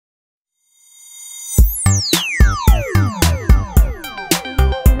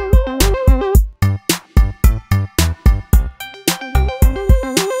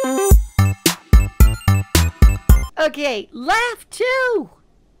Okay, laugh too.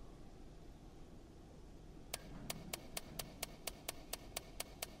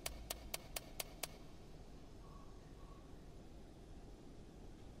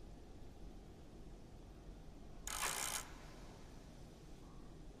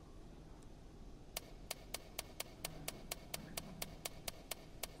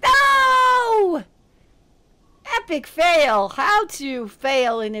 No! Epic fail. How to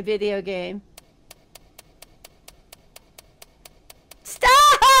fail in a video game.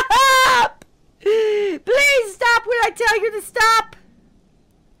 Stop! Please stop when I tell you to stop.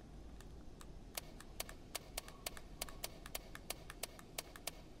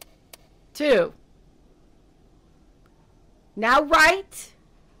 Two. Now right.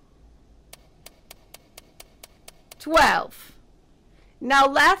 12. Now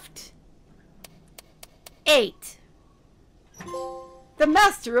left. 8. The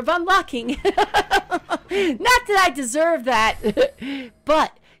master of unlocking. Not that I deserve that,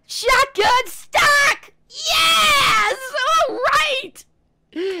 but shotgun stock! Yes! All right!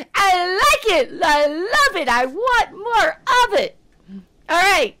 I like it! I love it! I want more of it! All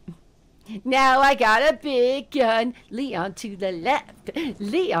right. Now I got a big gun. Leon to the left.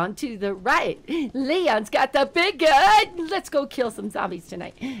 Leon to the right. Leon's got the big gun. Let's go kill some zombies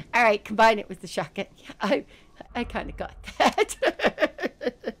tonight. All right, combine it with the shotgun. I kind of got that.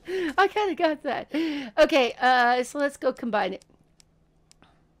 I kind of got that. Okay, so let's go combine it.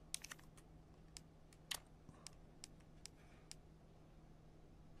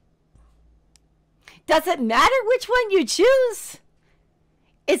 Does it matter which one you choose?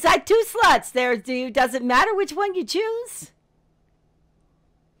 It's like 2 slots there, dude. Does it matter which one you choose?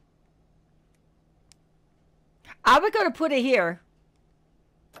 I'm going to put it here.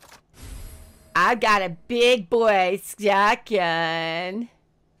 I've got a big boy shotgun.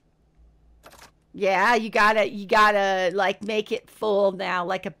 Yeah, you gotta like make it full now,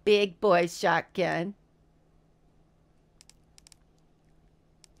 like a big boy shotgun.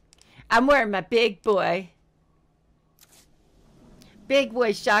 I'm wearing my big boy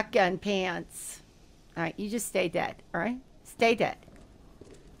shotgun pants. All right, you just stay dead, all right? Stay dead.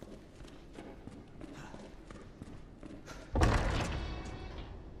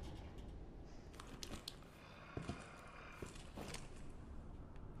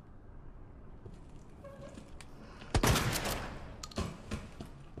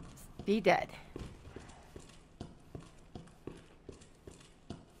 Be dead.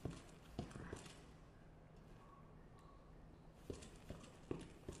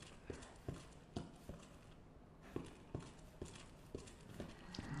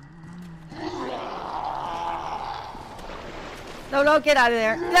 No, don't get out of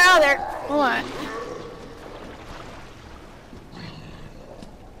there. Get out of there. Hold on.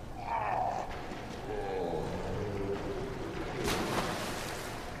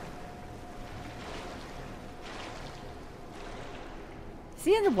 Is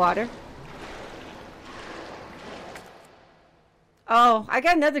he in the water? Oh, I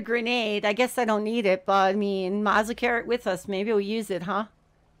got another grenade. I guess I don't need it, but I mean, might as well carry it with us. Maybe we'll use it, huh?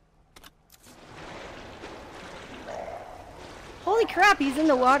 Holy crap, he's in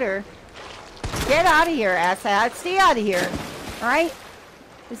the water. Get out of here, asshat. Stay out of here. All right?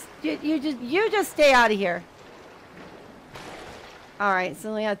 You just stay out of here. All right,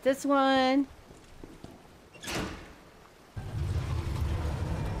 so we got this one.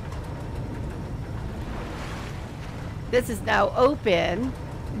 This is now open.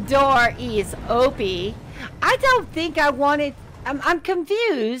 Door is open. I don't think I wanted... I'm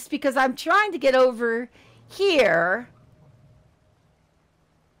confused because I'm trying to get over here.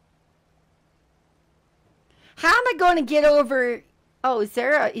 How am I going to get over... Oh, is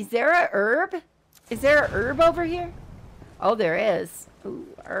there a herb? Is there a herb over here? Oh, there is. Ooh,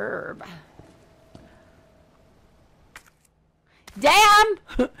 herb. Damn!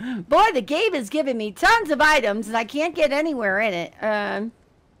 Boy, the game is giving me tons of items and I can't get anywhere in it.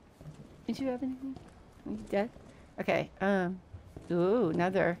 Did you have anything? Are you dead? Okay. Ooh,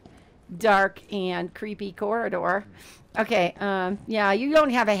 another dark and creepy corridor. Okay, yeah, you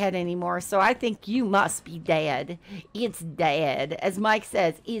don't have a head anymore, so I think you must be dead. It's dead. As Mike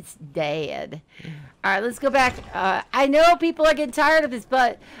says, it's dead. All right, let's go back. I know people are getting tired of this,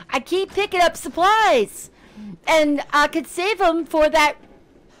 but I keep picking up supplies. And I could save them for that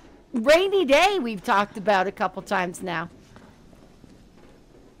rainy day we've talked about a couple times now.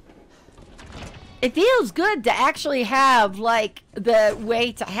 It feels good to actually have, like, the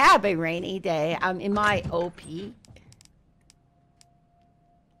way to have a rainy day in my OP.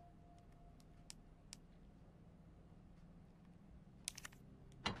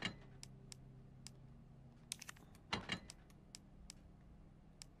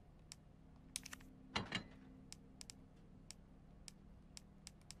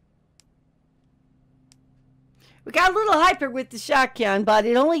 We got a little hyper with the shotgun, but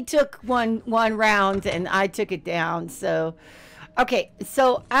it only took one round, and I took it down. So, okay.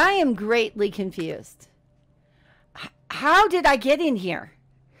 So I am greatly confused. How did I get in here?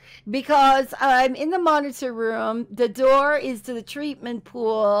 Because I'm in the monitor room. The door is to the treatment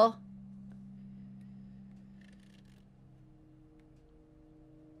pool.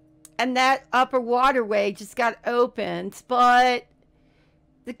 And that upper waterway just got opened, but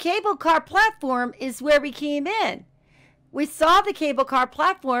the cable car platform is where we came in. We saw the cable car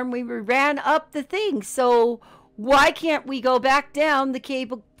platform. We ran up the thing. So why can't we go back down the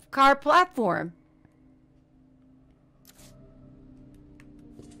cable car platform?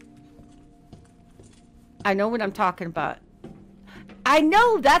 I know what I'm talking about. I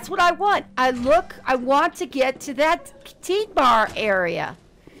know, that's what I want. I want to get to that T-bar area.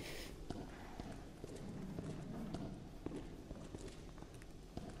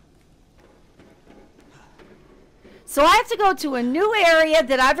 So I have to go to a new area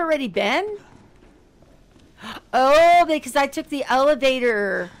that I've already been? Oh, because I took the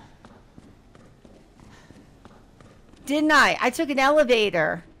elevator. Didn't I? I took an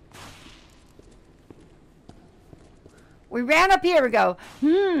elevator. We ran up here. We go,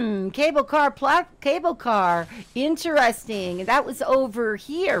 cable car. Interesting. That was over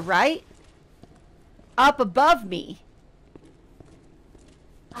here, right? Up above me.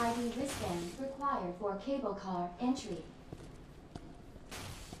 ID wristband required for cable car entry.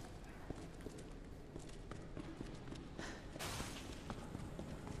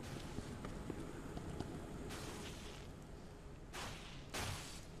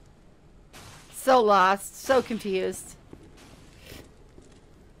 So lost, so confused.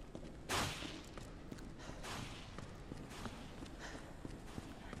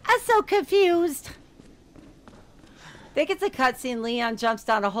 I'm so confused. I think it's a cutscene. Leon jumps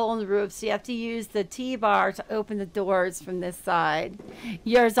down a hole in the roof, so you have to use the T-bar to open the doors from this side.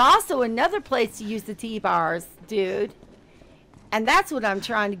 There's also another place to use the T-bars, dude. And that's what I'm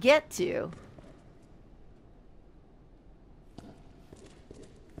trying to get to.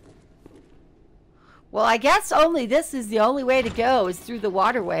 Well, I guess only this is the only way to go, is through the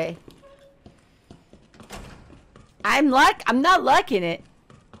waterway. I'm not liking it.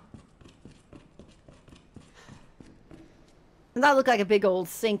 Does that look like a big old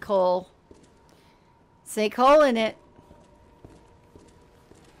sinkhole? Sinkhole in it.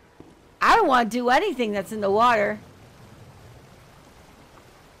 I don't want to do anything that's in the water.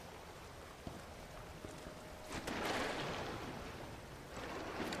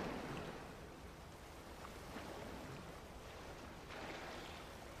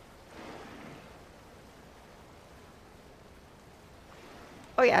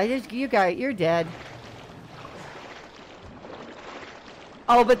 Oh yeah, you're dead.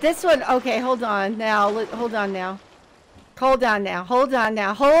 Oh, but this one, okay, hold on now. Hold on now. Hold on now. Hold on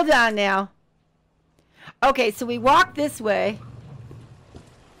now. Hold on now. Okay, so we walk this way.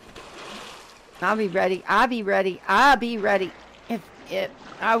 I'll be ready. I'll be ready. I'll be ready.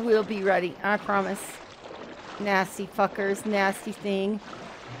 I will be ready. I promise. Nasty fuckers. Nasty thing.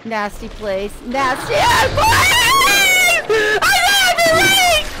 Nasty place. Nasty. I said I'd be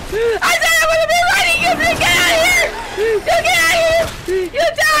ready! I said I would be ready! You get out of here! You get out of here! You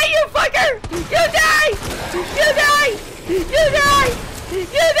die, you fucker! You die! You die! You die!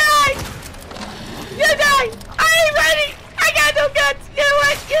 You die! You die! I ain't ready! I got no guts! You know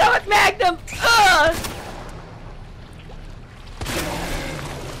what? You know what, Magnum? Ugh!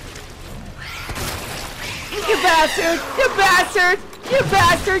 You bastard! You bastard! You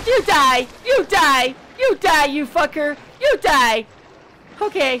bastard! You die! You die! You die, you fucker! You die!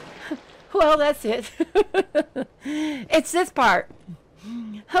 Okay. Well, that's it. It's this part.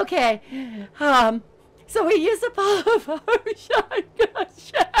 Okay. So we use a pile of our shotgun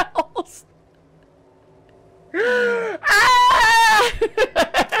shells.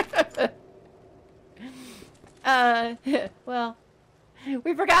 Well,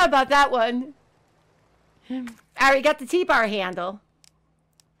 we forgot about that one. I already got the T-bar handle.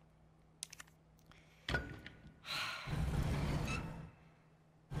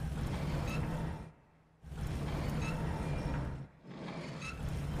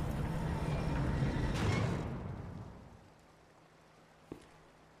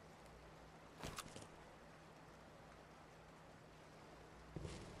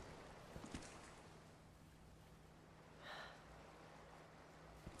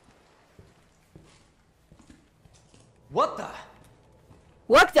 What the?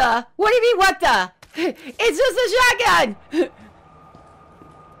 What the? What do you mean, what the? It's just a shotgun!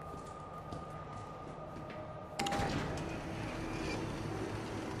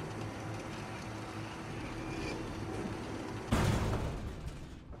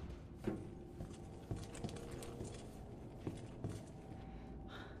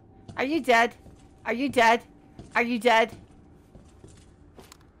 Are you dead? Are you dead? Are you dead?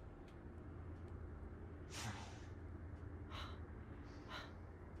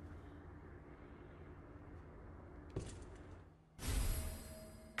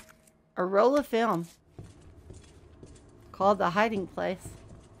 A roll of film called The Hiding Place.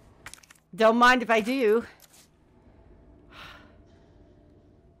 Don't mind if I do.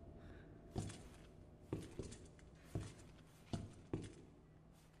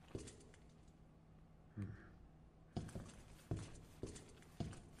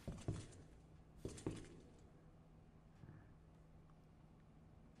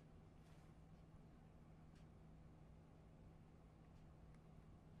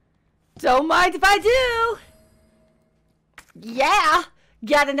 Don't mind if I do. Yeah.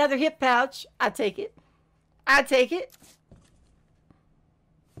 Got another hip pouch. I'll take it. I'll take it.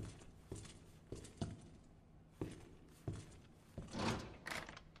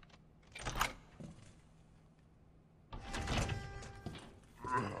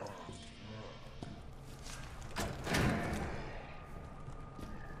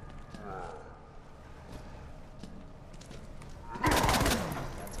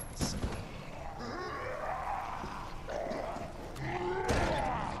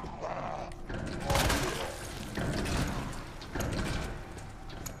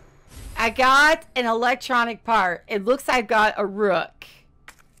 I got an electronic part. It looks like I've got a rook.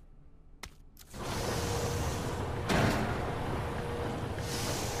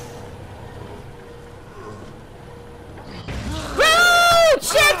 Woo!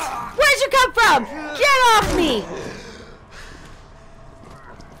 Shit! Where'd you come from? Get off me!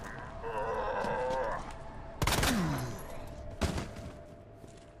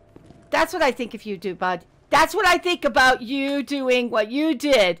 That's what I think of you do, bud. That's what I think about you doing what you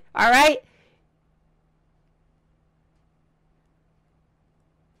did, all right?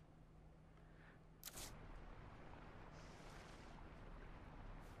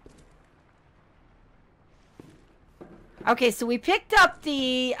 Okay, so we picked up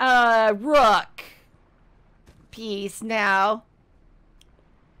the rook piece now.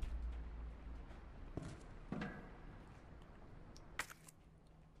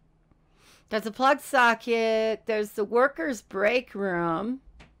 There's a plug socket. There's the workers' break room.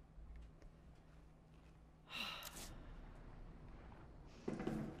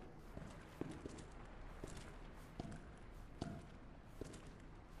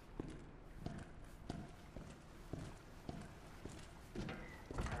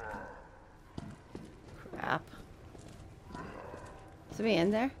 Crap. Is somebody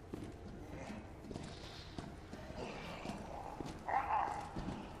in there?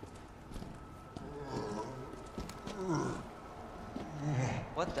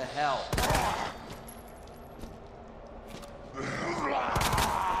 What the hell?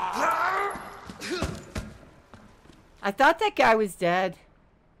 I thought that guy was dead.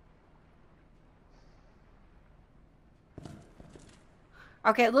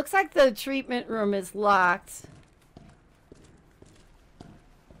 Okay, it looks like the treatment room is locked.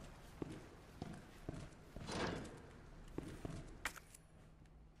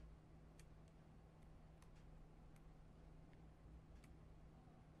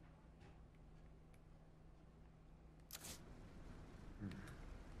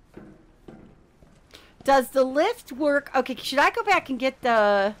 Does the lift work? Okay, should I go back and get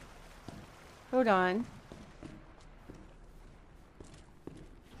the... Hold on.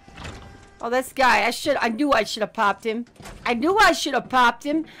 Oh, this guy. I knew I should have popped him. I knew I should have popped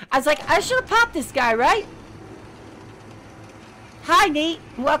him. I was like, I should have popped this guy, right? Hi, Nate.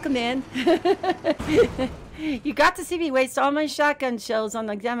 Welcome in. You got to see me waste all my shotgun shells on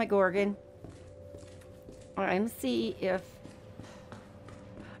the Demogorgon. All right, let's see if...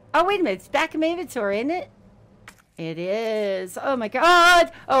 Oh, wait a minute. It's back in my inventory, isn't it? It is. Oh, my God.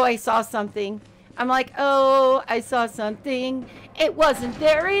 Oh, I saw something. I'm like, oh, I saw something. It wasn't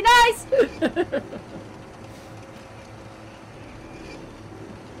very nice.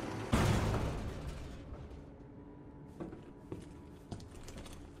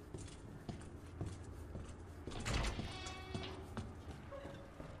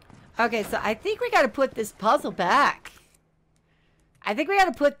 Okay, so I think we got to put this puzzle back. I think we got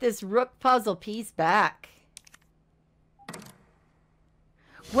to put this rook puzzle piece back.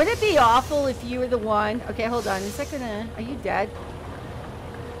 Would it be awful if you were the one? Okay, hold on. Is that gonna... Are you dead?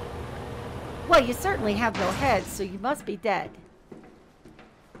 Well, you certainly have no head, so you must be dead.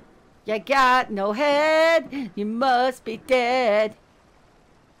 You got no head. You must be dead.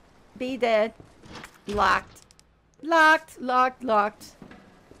 Be dead. Locked. Locked, locked, locked.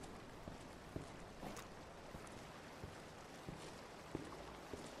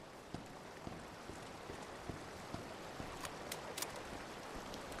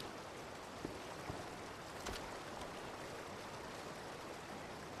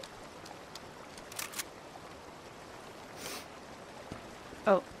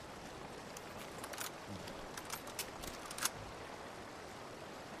 Oh.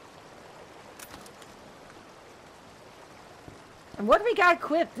 And what do we got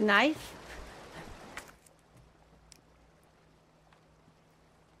equipped? The knife?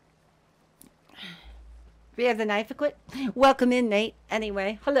 We have the knife equipped? Welcome in, Nate.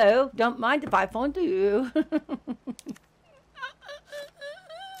 Anyway, hello. Don't mind if I phone to you.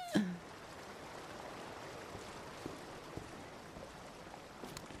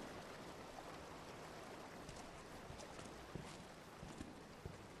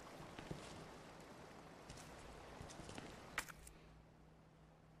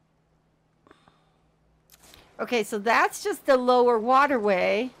 Okay, so that's just the lower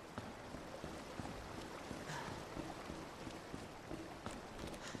waterway.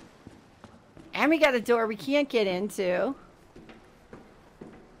 And we got a door we can't get into.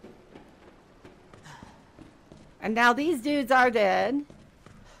 And now these dudes are dead.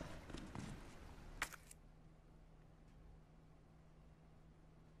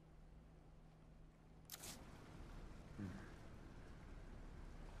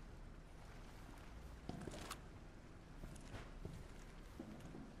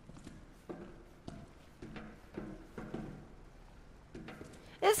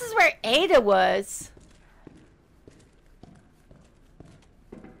 This is where Ada was.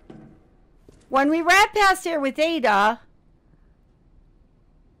 When we ran past here with Ada,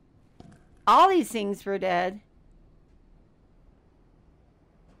 all these things were dead.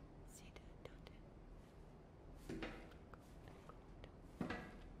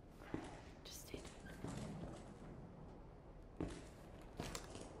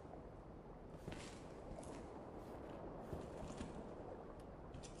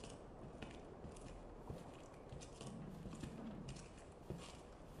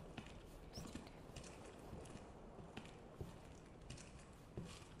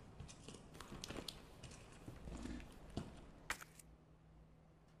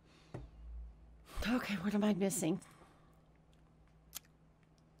 Okay, what am I missing?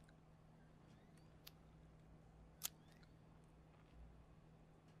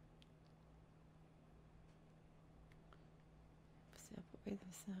 Way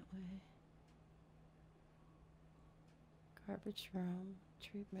this that way. Garbage room,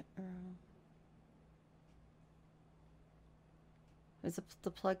 treatment room. There's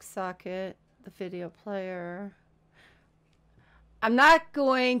the plug socket, the video player. I'm not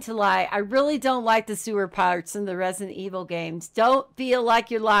going to lie. I really don't like the sewer parts in the Resident Evil games. Don't feel like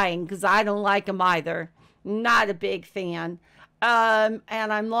you're lying, because I don't like them either. Not a big fan. And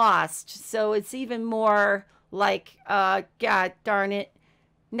I'm lost. So it's even more like, God darn it.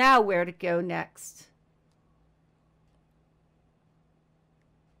 Now where to go next?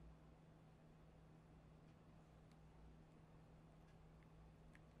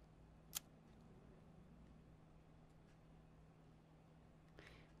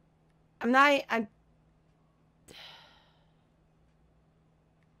 I'm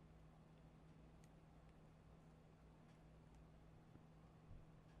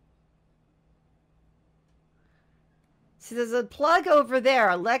See, there's a plug over there,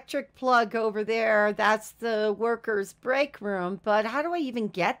 electric plug over there. That's the workers' break room. But how do I even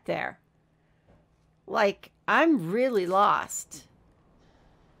get there? Like, I'm really lost.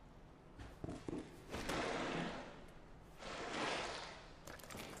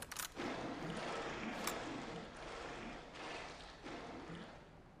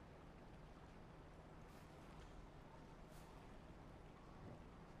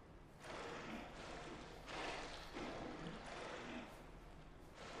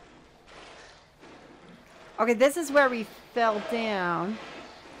 Okay, this is where we fell down.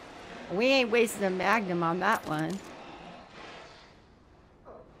 We ain't wasting a magnum on that one.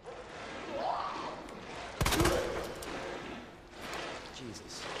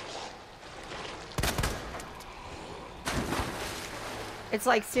 Jesus. It's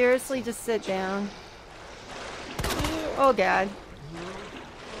like, seriously, just sit down. Oh, God.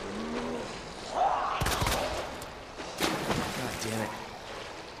 God damn it.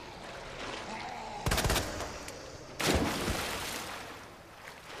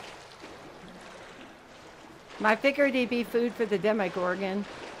 I figured he'd be food for the Demogorgon.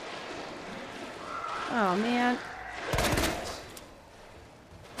 Oh, man.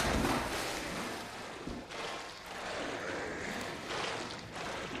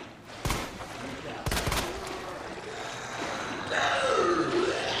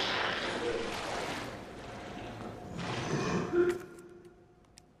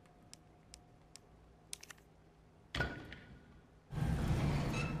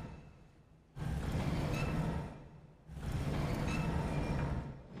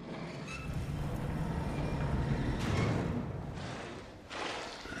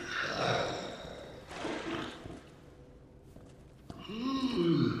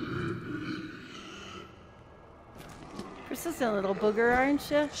 Persistent little booger, aren't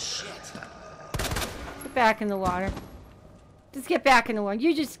you? Shit. Get back in the water. Just get back in the water.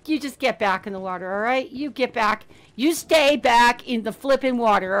 You just get back in the water, all right? You get back. You stay back in the flipping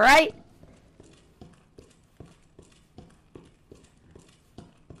water, all right?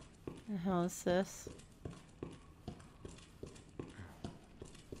 The hell is this?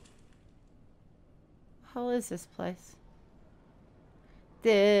 How is this place?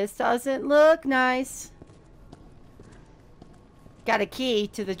 This doesn't look nice. Got a key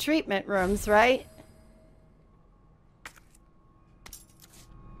to the treatment rooms, right?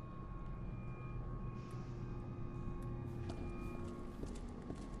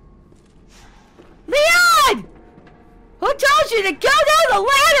 Leon! Who told you to go down the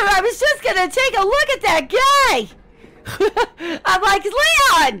ladder? I was just gonna take a look at that guy. I'm like,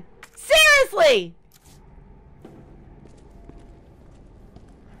 Leon! Seriously!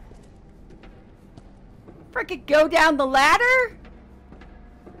 Frickin' go down the ladder?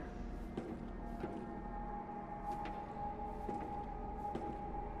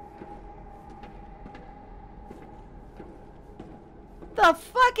 The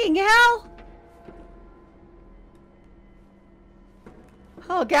fucking hell?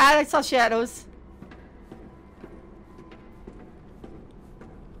 Oh god, I saw shadows.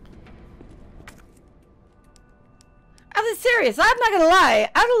 I'm serious. I'm not gonna lie.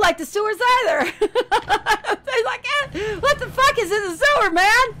 I don't like the sewers either. They're like, what the fuck is in the sewer,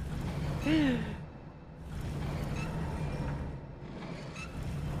 man?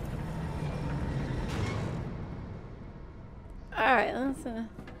 Alright, let's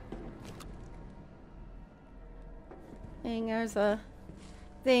there's a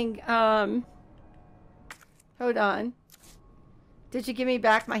thing, hold on. Did you give me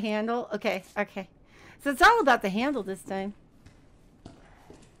back my handle? Okay, okay. So it's all about the handle this time.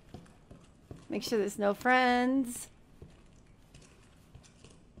 Make sure there's no friends.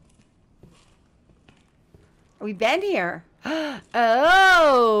 We been here.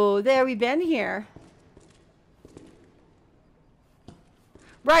 Oh, there we been here.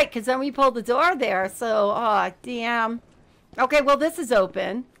 Right, because then we pulled the door there. So, oh, damn. Okay, well, this is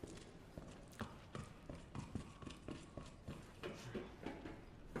open.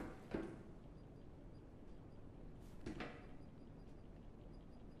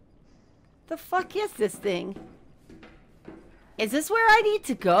 The fuck is this thing? Is this where I need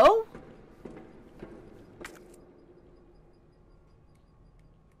to go?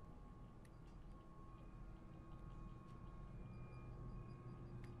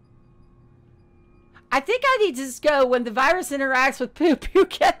 I think I need to just go when the virus interacts with poop. You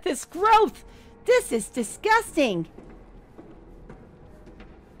get this growth. This is disgusting.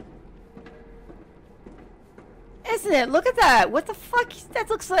 Isn't it? Look at that. What the fuck? That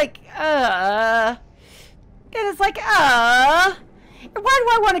looks like, And it's like, Why do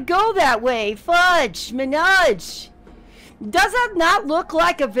I want to go that way? Fudge. Menudge. Does that not look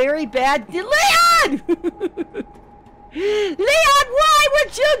like a very bad... Leon! Leon, why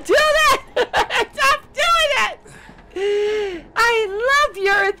would you do that? Stop doing it! I love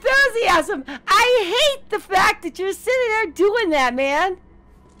your enthusiasm. I hate the fact that you're sitting there doing that, man.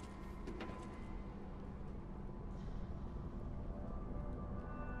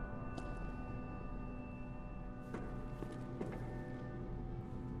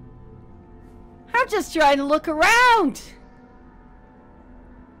 I'm just trying to look around.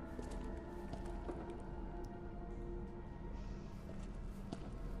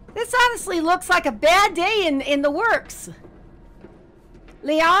 This honestly looks like a bad day in the works.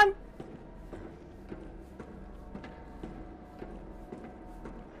 Leon?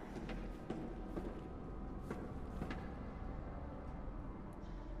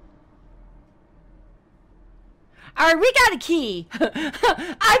 Alright, we got a key.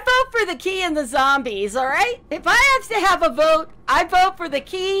 I vote for the key and the zombies, alright? If I have to have a vote, I vote for the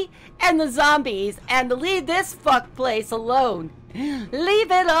key and the zombies and to leave this fuck place alone.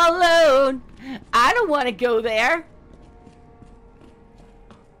 Leave it alone. I don't want to go there.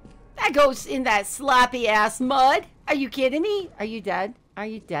 That goes in that sloppy ass mud. Are you kidding me? Are you dead? Are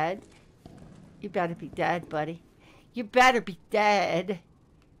you dead? You better be dead, buddy. You better be dead.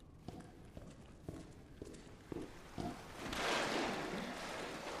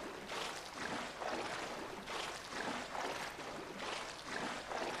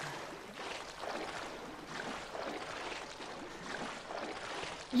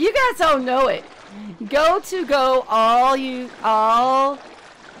 You guys don't know it. Got to go all.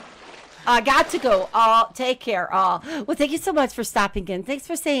 Take care all. Well, thank you so much for stopping in. Thanks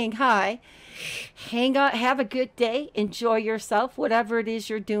for saying hi. Hang on. Have a good day. Enjoy yourself, whatever it is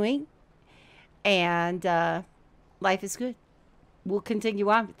you're doing. And Life is good. We'll continue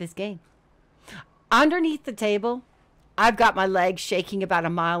on with this game. Underneath the table, I've got my legs shaking about a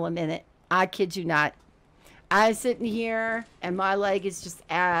mile a minute. I kid you not. I'm sitting here, and my leg is just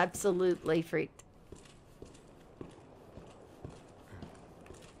absolutely freaked.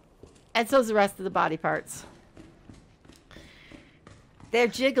 And so's the rest of the body parts. They're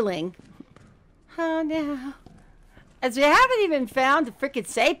jiggling. Oh, no. As we haven't even found the frickin'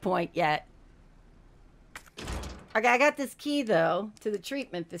 save point yet. Okay, I got this key, though, to the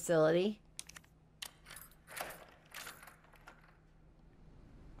treatment facility.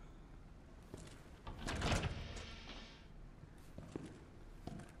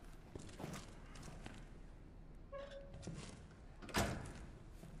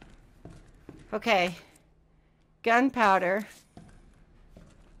 Okay. Gunpowder.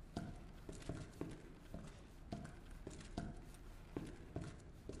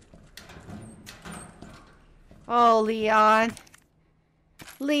 Oh, Leon.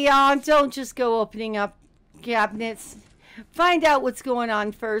 Leon, don't just go opening up cabinets. Find out what's going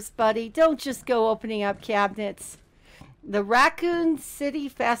on first, buddy. Don't just go opening up cabinets. The Raccoon City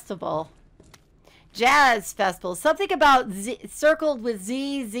Festival. Jazz Festival. Something about circled with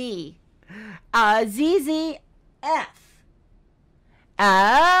ZZ. ZZF.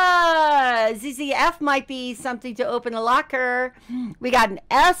 ZZF might be something to open a locker. We got an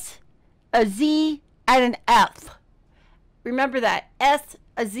S, a Z, and an F. Remember that. S,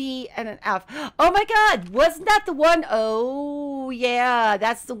 a Z, and an F. Oh my God. Wasn't that the one? Oh, yeah.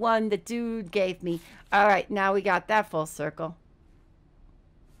 That's the one the dude gave me. All right. Now we got that full circle.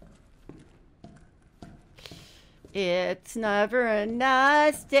 It's never a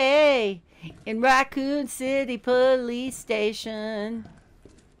nice day in Raccoon City Police Station.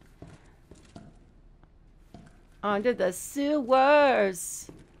 Under the sewers.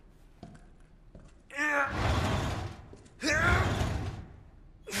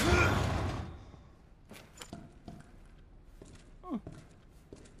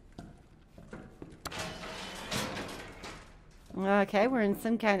 Okay, we're in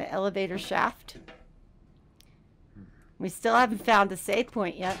some kind of elevator shaft. We still haven't found a save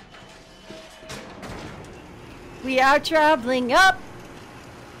point yet. We are traveling up,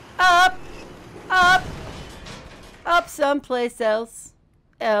 up, up, up someplace else,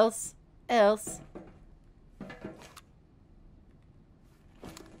 else.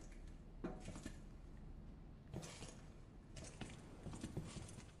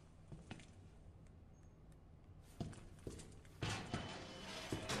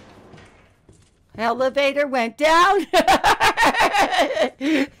 Elevator went down.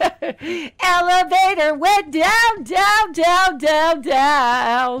 Elevator went down, down, down, down,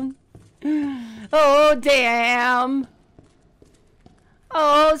 down. Oh, damn.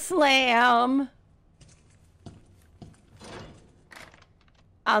 Oh, slam.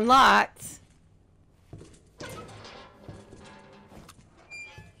 Unlocked.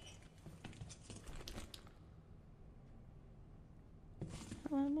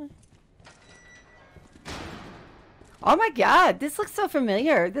 Oh my God, this looks so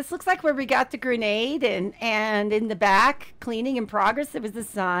familiar. This looks like where we got the grenade and in the back, cleaning in progress, there was a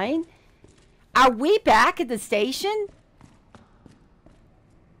sign. Are we back at the station?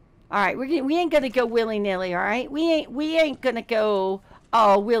 All right, we ain't gonna go willy-nilly, all right? We ain't gonna go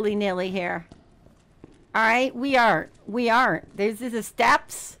all willy-nilly here. All right, we aren't. There's the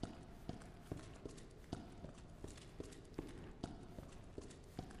steps.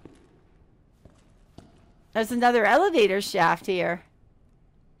 There's another elevator shaft here.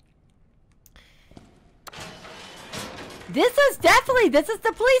 This is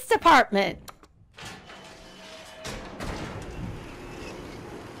the police department.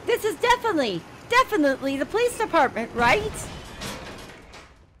 This is definitely the police department, right?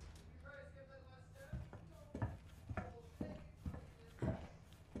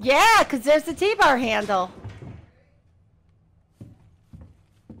 Yeah, because there's the T-bar handle.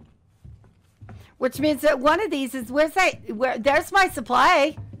 Which means that one of these is, there's my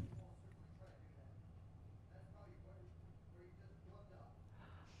supply.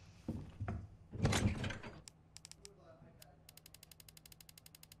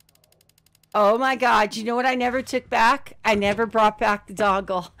 Oh my God, you know what I never took back? I never brought back the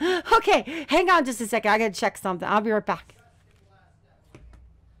dongle. Okay, hang on just a second. I gotta check something. I'll be right back.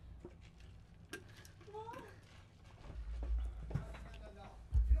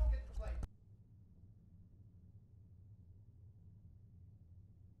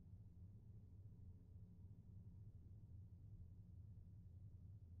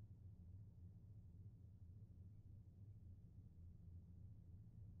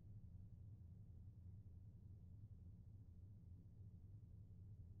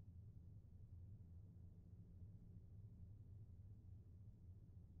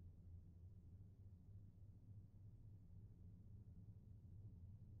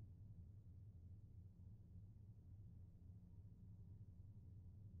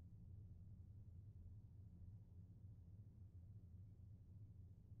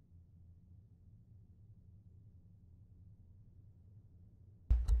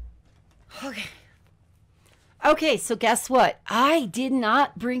 Okay. Okay, so guess what? I did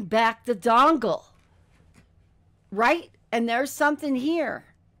not bring back the dongle. Right? And there's something here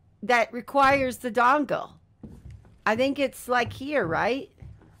that requires the dongle. I think it's like here, right?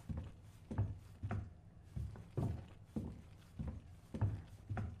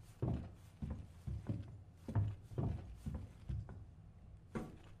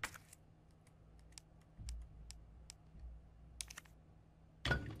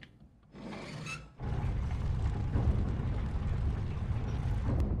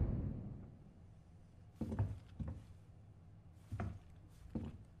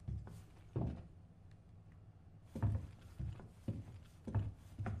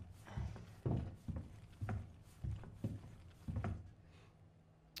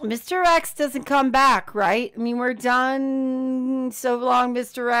 Mr. X doesn't come back, right? I mean, we're done so long,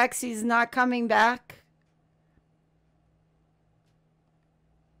 Mr. X. He's not coming back.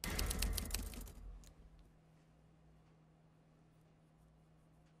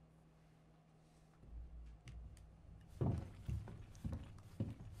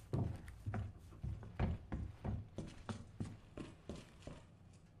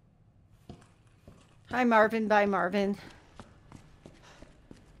 Hi, Marvin. Bye, Marvin.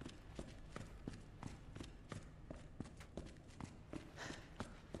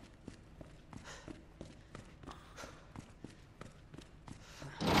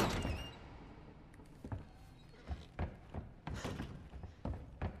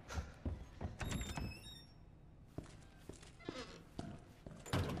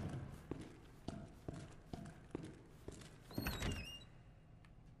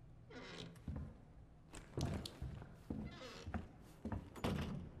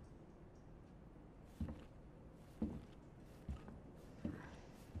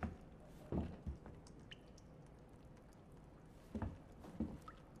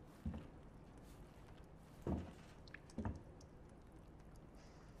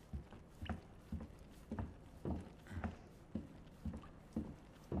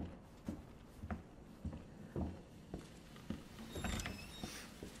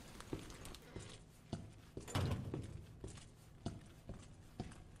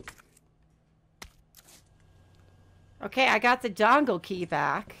 Okay, I got the dongle key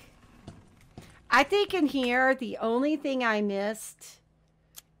back. I think in here, the only thing I missed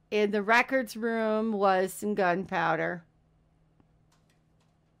in the records room was some gunpowder.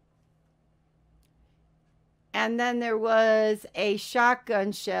 And then there was a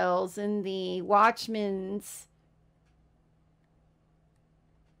shotgun shells in the watchman's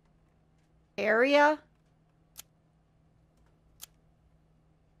area.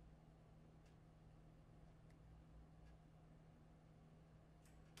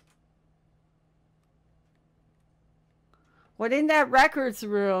 Well, in that records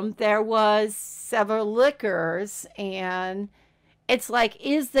room, there was several liquors, and it's like,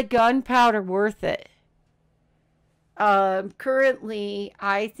 is the gunpowder worth it? Currently,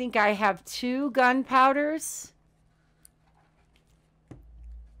 I think I have 2 gunpowders.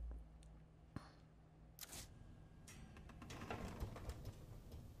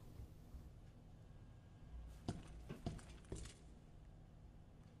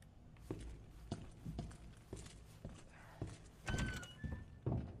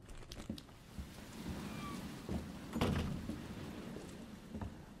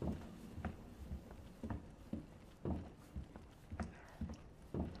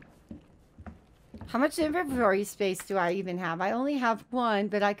 How much inventory space do I even have? I only have 1,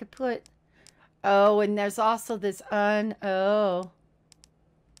 but I could put... Oh, and there's also this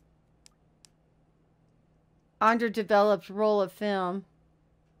underdeveloped roll of film.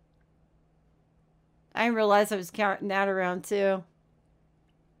 I didn't realize I was counting that around too.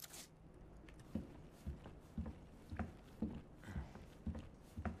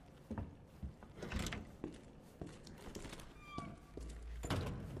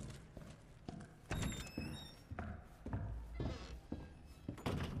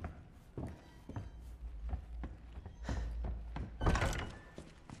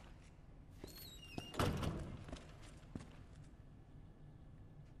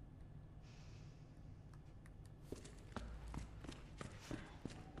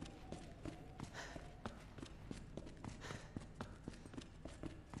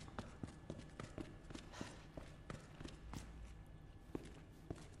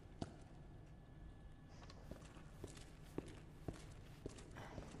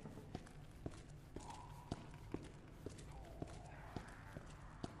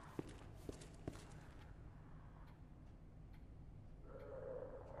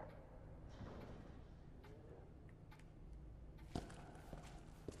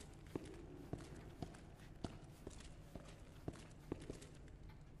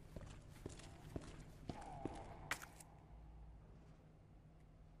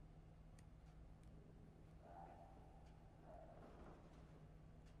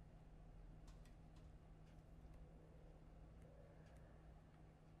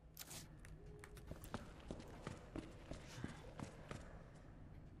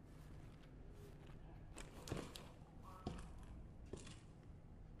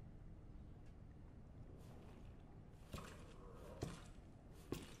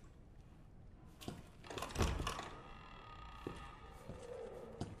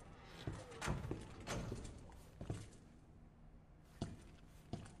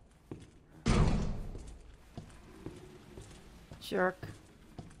 Jerk.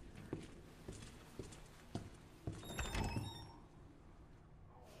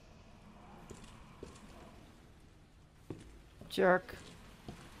 Jerk.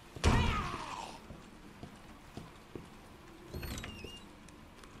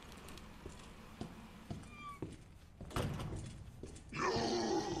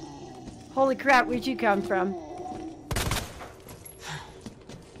 Holy crap, where'd you come from?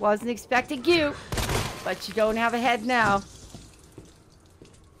 Wasn't expecting you, but you don't have a head now.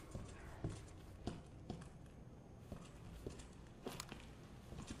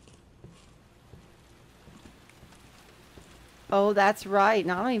 Oh, that's right. And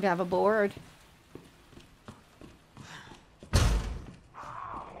I don't even have a board.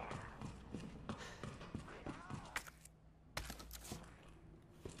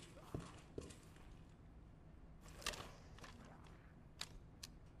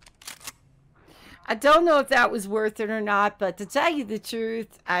 I don't know if that was worth it or not, but to tell you the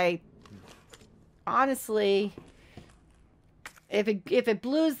truth, I honestly, if it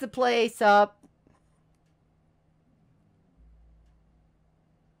blows the place up,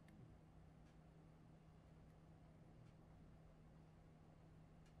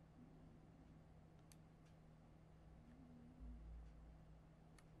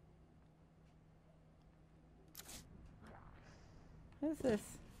 what is this?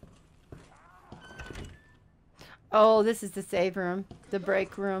 Oh, this is the save room, the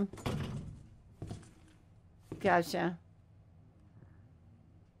break room. Gotcha.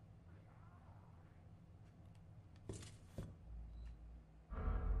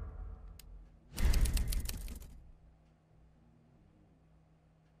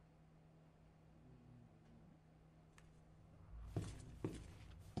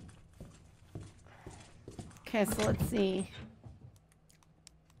 Okay, so let's see.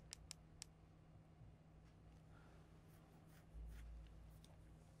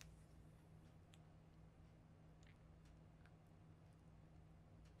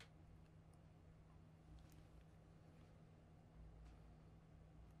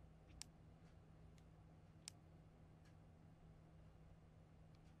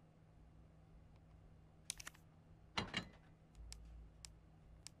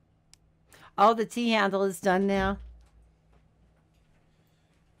 Oh, the T handle is done now.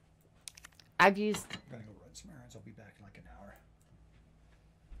 I've used... I'm gonna go run some errands. I'll be back in like an hour.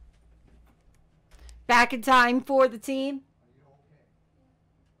 Back in time for the team.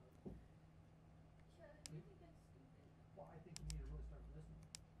 Are you okay? Well, I think you need to really start listening.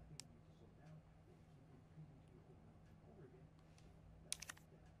 I think you need to slow down. You keep repeating to you over and over again.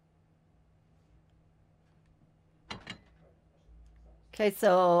 Okay,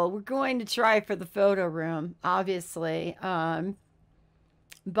 so we're going to try for the photo room, obviously.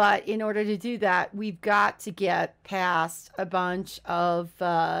 But in order to do that, we've got to get past a bunch of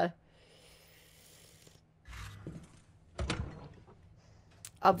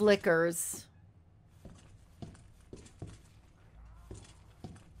liquors.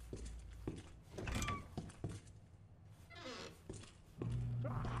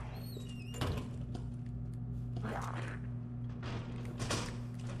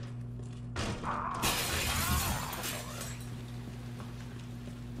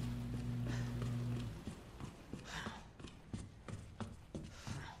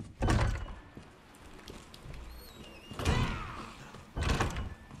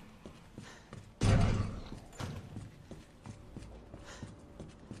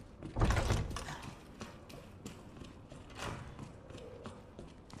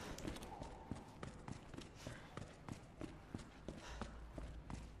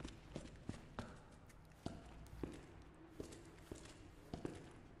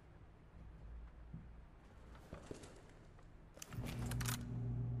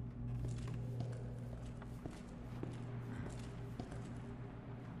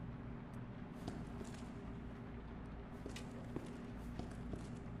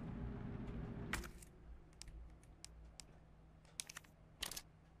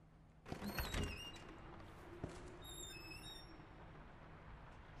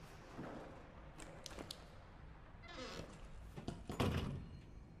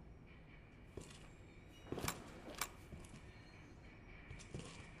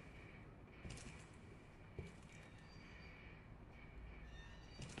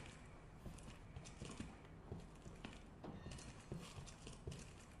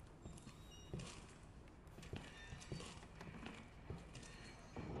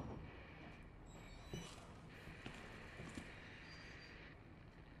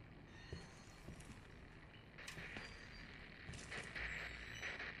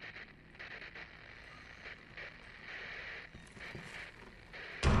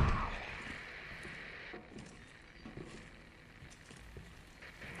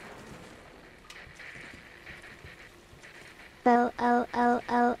 oh oh oh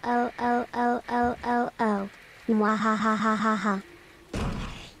oh oh oh oh oh oh oh. Mwahahahaha.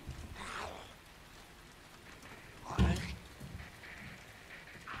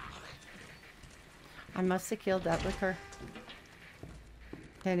 I must have killed that with her.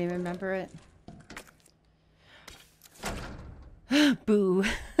 Can't even remember it. Boo.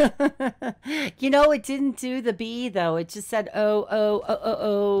 You know, it didn't do the B, though. It just said, oh, oh, oh, oh,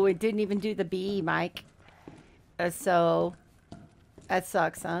 oh. It didn't even do the B, Mike. So, that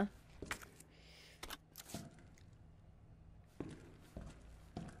sucks, huh?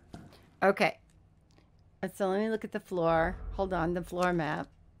 Okay. So, let me look at the floor. Hold on, the floor map.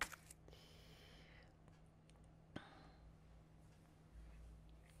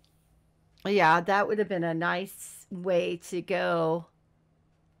 Yeah, that would have been a nice way to go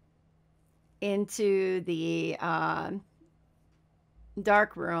into the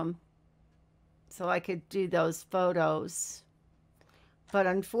dark room so I could do those photos. But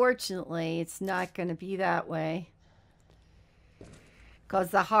unfortunately, it's not going to be that way because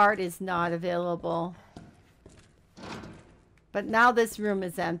the heart is not available. But now this room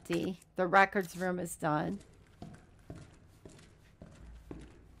is empty. The records room is done.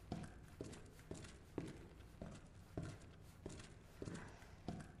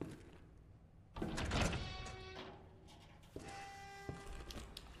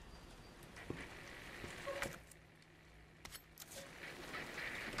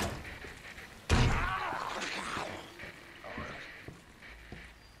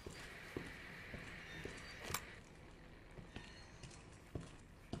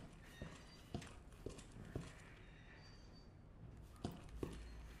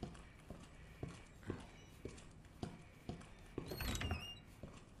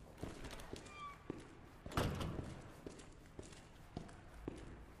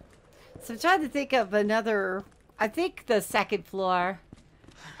 So I'm trying to think of another, I think the second floor.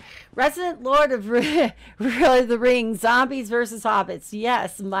 Resident Lord of the Rings, Zombies versus Hobbits.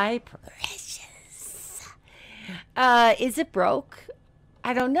 Yes, my precious. Is it broke?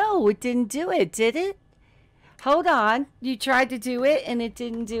 I don't know. It didn't do it, did it? Hold on. You tried to do it and it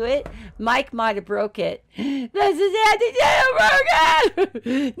didn't do it. Mike might have broke it. This is Andy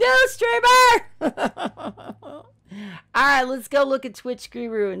Broken! No streamer! All right, let's go look at Twitch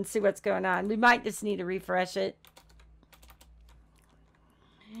Guru and see what's going on. We might just need to refresh it.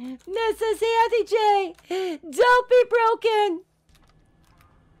 This is Andy J. Don't be broken.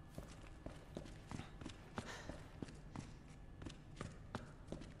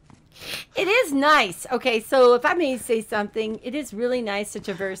 It is nice. Okay, so if I may say something, it is really nice to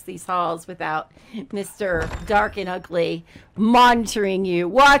traverse these halls without Mr. Dark and Ugly monitoring you,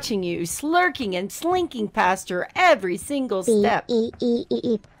 watching you, slurking and slinking past your every single step. Beep, beep,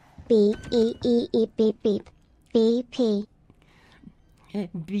 beep, beep, beep, beep, beep, beep, beep.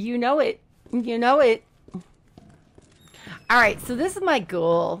 You know it. You know it. All right, so this is my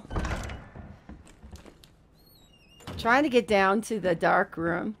goal. Trying to get down to the dark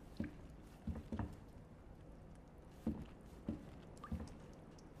room.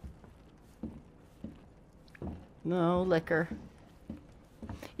 No liquor.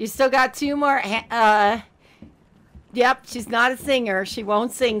 You still got two more. Yep, she's not a singer. She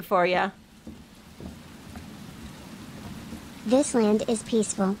won't sing for you. This land is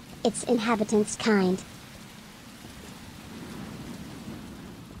peaceful. Its inhabitants kind.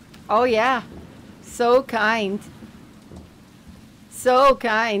 Oh yeah, so kind. So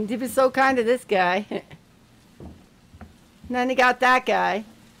kind. He was so kind to this guy. And then he got that guy.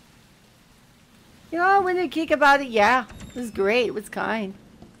 You know, when you kick about it, yeah, it was great. It was kind.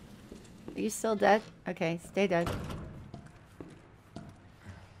 Are you still dead? Okay, stay dead.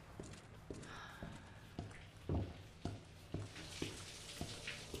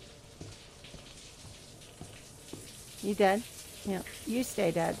 You dead? Yeah, you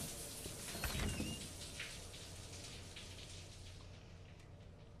stay dead.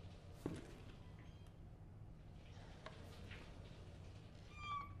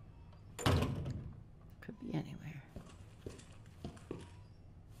 Could be anywhere.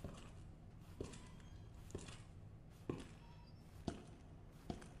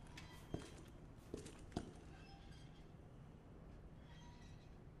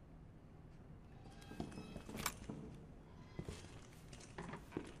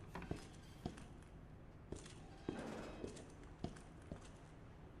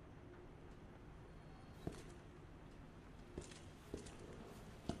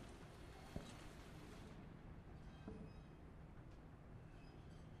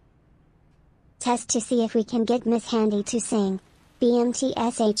 Test to see if we can get Miss Handy to sing.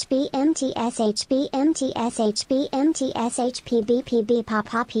 BMTSHB MTSHB MTSHB MTSHP BPB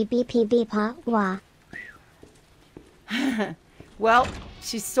Papa PBPB Pa Wah. Well,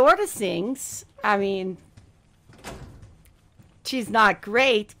 she sort of sings. I mean, she's not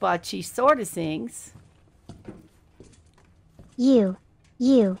great, but she sort of sings. You.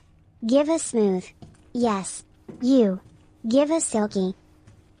 Give us smooth. Yes. You. Give us silky.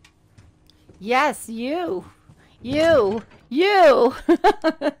 Yes, you.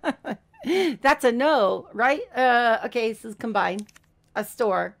 That's a no, right? Okay, so combine. A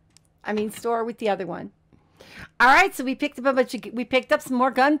store. I mean, store with the other one. All right, so we picked up a bunch of, we picked up some more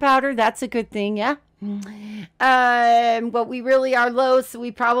gunpowder. That's a good thing, yeah. But we really are low, so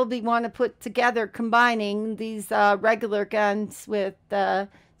we probably want to put together combining these regular guns with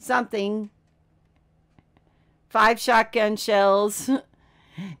something. 5 shotgun shells.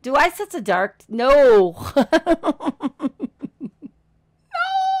 Do I set the dark? No. No.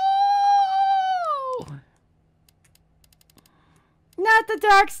 Not the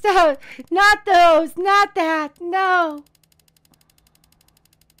dark stuff. Not those. Not that. No.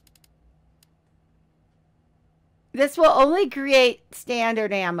 This will only create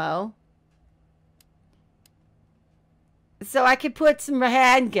standard ammo. So I could put some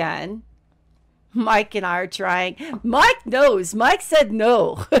handgun. Mike and I are trying. Mike knows. Mike said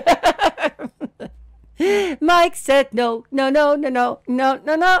no. Mike said no. No, no, no, no, no,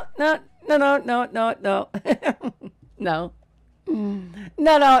 no, no, no, no, no, no, no, no. No.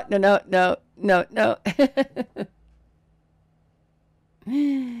 No, no, no, no, no, no, no.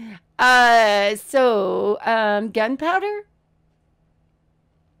 Gunpowder?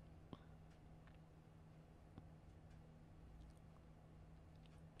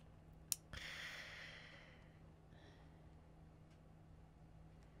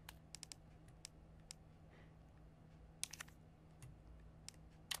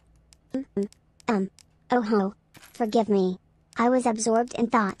 Oh ho. Forgive me. I was absorbed in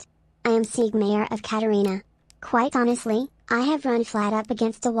thought. I am Sieg Mayor of Katarina. Quite honestly, I have run flat up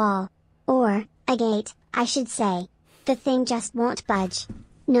against a wall. Or, a gate, I should say. The thing just won't budge.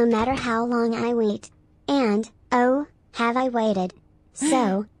 No matter how long I wait. And, oh, have I waited.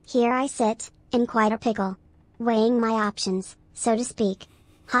 So, here I sit, in quite a pickle. Weighing my options, so to speak.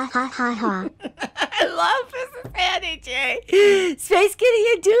 Ha ha ha ha. I love Mrs. Handy J. Space Kitty,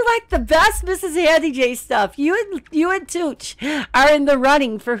 you do like the best Mrs. Handy J stuff. You and Tooch are in the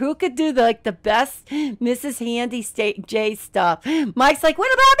running for who could do the best Mrs. Handy J stuff. Mike's like,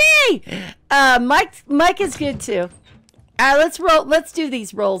 what about me? Mike is good too. Let's roll. Let's do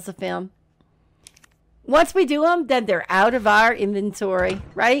these rolls of film. Once we do them, then they're out of our inventory,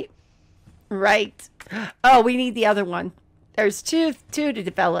 right? Right. Oh, we need the other one. There's two to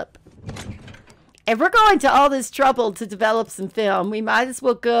develop. If we're going to all this trouble to develop some film, we might as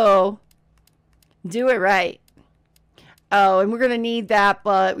well go do it right. Oh, and we're going to need that,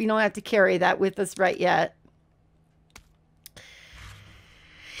 but we don't have to carry that with us right yet.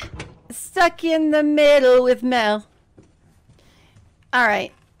 Stuck in the middle with Mel. All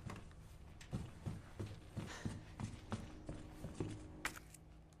right.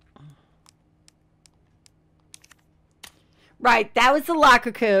 Right, that was the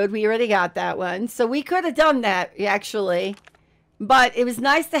locker code. We already got that one. So we could have done that, actually. But it was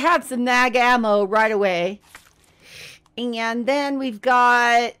nice to have some NAG ammo right away. And then we've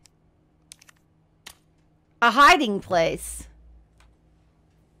got a hiding place.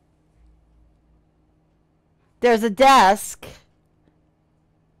 There's a desk.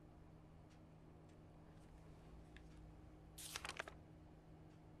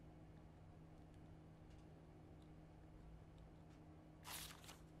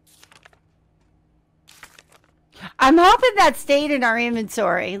 I'm hoping that stayed in our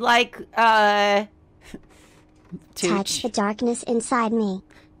inventory. Like, Tooch. Touch the darkness inside me.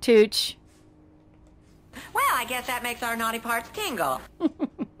 Tooch. Well, I guess that makes our naughty parts tingle.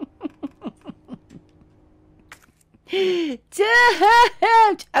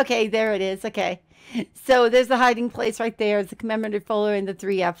 Tooch! Okay, there it is. Okay. So there's the hiding place right there. It's a commemorative folder in the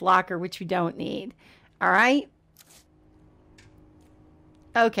 3F locker, which we don't need. All right?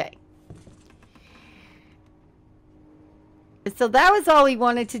 Okay. So that was all we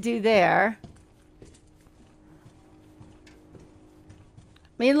wanted to do there.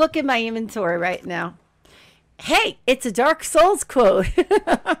 Let me look at my inventory right now. Hey, it's a Dark Souls quote.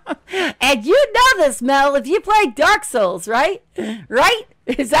 And you know this, Mel, if you play Dark Souls, right? Right?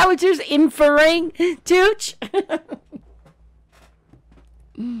 Is that what you're inferring, Tooch?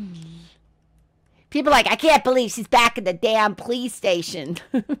 People are like, I can't believe she's back in the damn police station.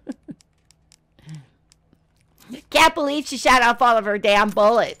 Can't believe she shot off all of her damn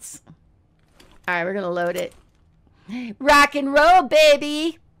bullets. All right, we're going to load it. Rock and roll,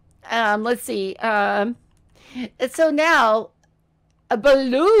 baby. Let's see. So now, a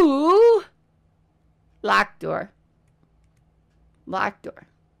blue locked door. Locked door.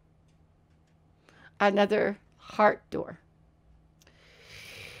 Another heart door.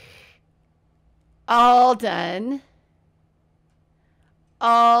 All done.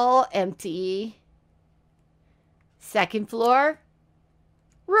 All empty. Second floor.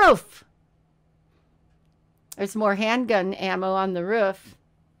 Roof. There's more handgun ammo on the roof.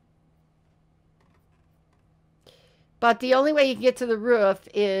 But the only way you can get to the roof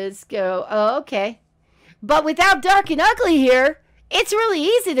is go... Oh, okay. But without Dark and Ugly here, it's really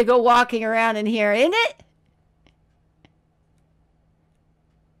easy to go walking around in here, isn't it?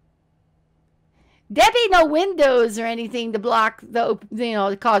 There be no windows or anything to block the,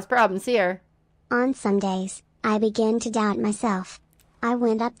 to cause problems here. On some days, I begin to doubt myself. I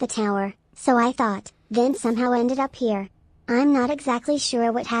went up the tower, so I thought, then somehow ended up here. I'm not exactly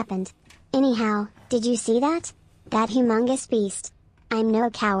sure what happened. Anyhow, did you see that? That humongous beast. I'm no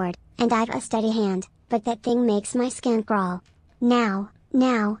coward, and I've a steady hand, but that thing makes my skin crawl. Now,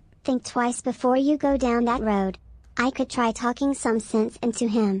 think twice before you go down that road. I could try talking some sense into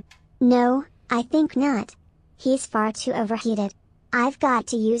him. No, I think not. He's far too overheated. I've got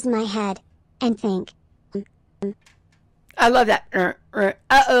to use my head and think. I love that.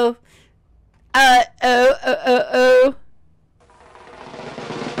 Uh-oh. Uh-oh.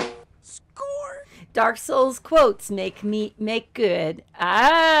 Score! Dark Souls quotes make good.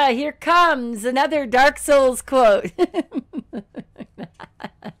 Ah, here comes another Dark Souls quote.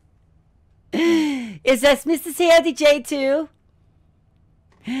 Is that Mrs. Handy J too?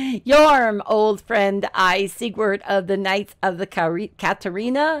 Yorm, old friend, I, Sigurd of the Knights of the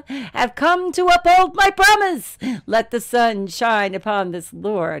Katarina, have come to uphold my promise. Let the sun shine upon this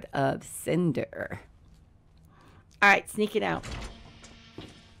Lord of Cinder. All right, sneaking out.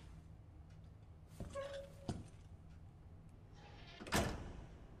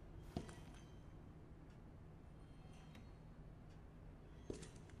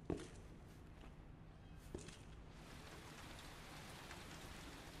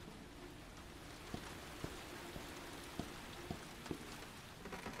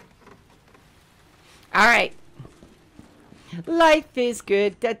 All right. Life is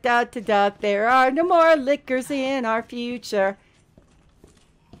good. Da, da, da, da. There are no more liquors in our future.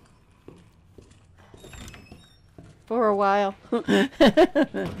 For a while.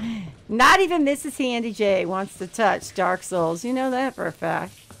 Not even Mrs. Handy J wants to touch Dark Souls. You know that for a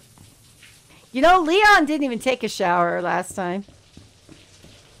fact. You know, Leon didn't even take a shower last time.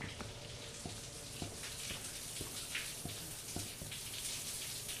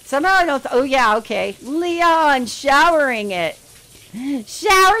 Somehow I don't... Oh, yeah, okay. Leon showering it.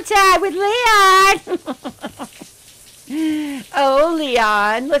 Shower time with Leon. Oh,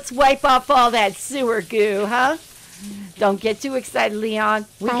 Leon. Let's wipe off all that sewer goo, huh? Don't get too excited, Leon.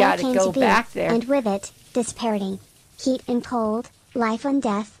 We gotta go back there. And with it, disparity. Heat and cold, life and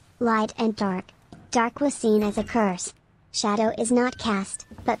death, light and dark. Dark was seen as a curse. Shadow is not cast,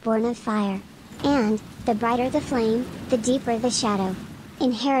 but born of fire. And, the brighter the flame, the deeper the shadow.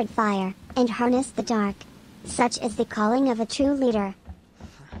 Inherit fire, and harness the dark. Such is the calling of a true leader.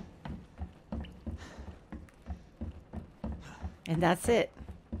 And that's it.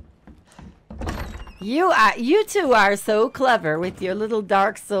 You two are so clever with your little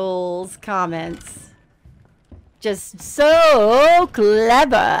Dark Souls comments. Just so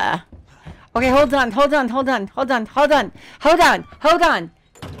clever. Okay, hold on.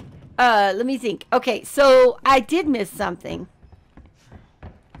 Let me think. Okay, so I did miss something.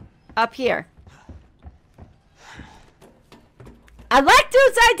 Up here. I like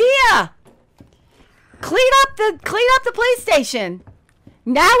Dude's idea. Clean up the PlayStation.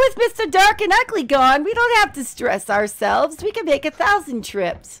 Now with Mr. Dark and Ugly gone, we don't have to stress ourselves. We can make 1,000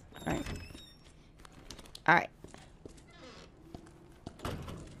 trips. All right. All right. I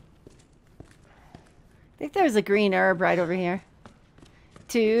think there's a green herb right over here.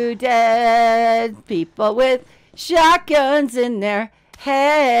 2 dead people with shotguns in their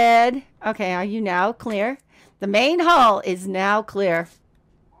head. Okay, are you now clear? The main hall is now clear.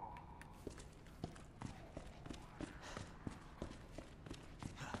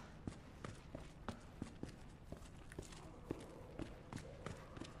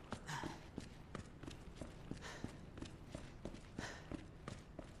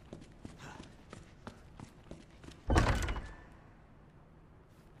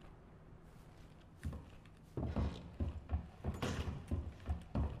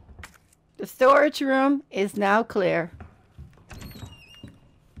 The storage room is now clear.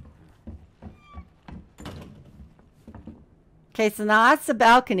 Okay, so now that's the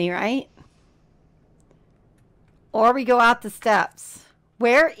balcony, right? Or we go out the steps.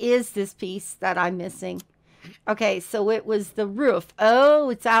 Where is this piece that I'm missing? Okay, so it was the roof. Oh,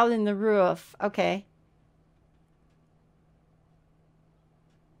 it's out in the roof. Okay.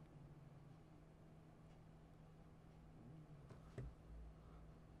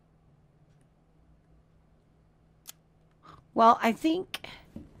 Well, I think...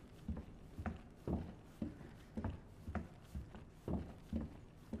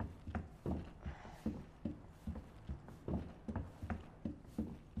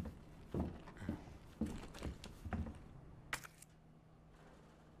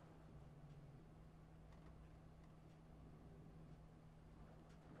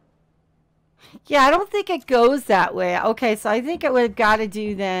 Yeah, I don't think it goes that way. Okay, so I think what I've got to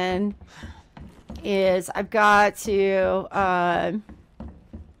do then is I've got to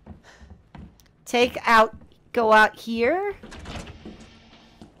go out here.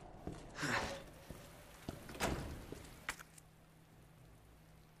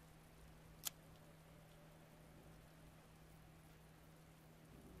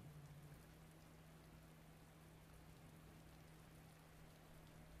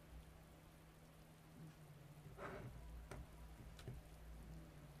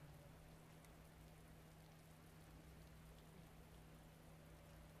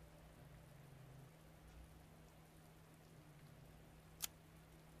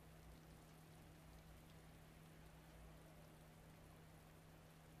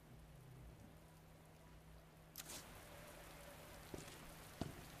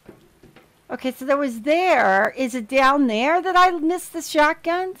 Okay, so there was there. Is it down there that I missed the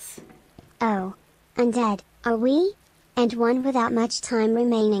shotguns? Oh, undead, are we? And one without much time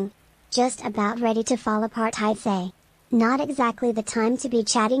remaining. Just about ready to fall apart, I'd say. Not exactly the time to be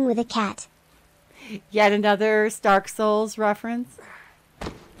chatting with a cat. Yet another Dark Souls reference.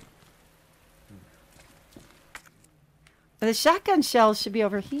 The shotgun shell should be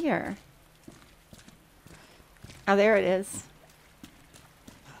over here. Oh, there it is.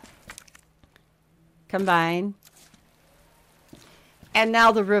 Combine. And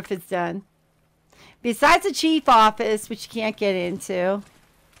now the roof is done. Besides the chief office, which you can't get into.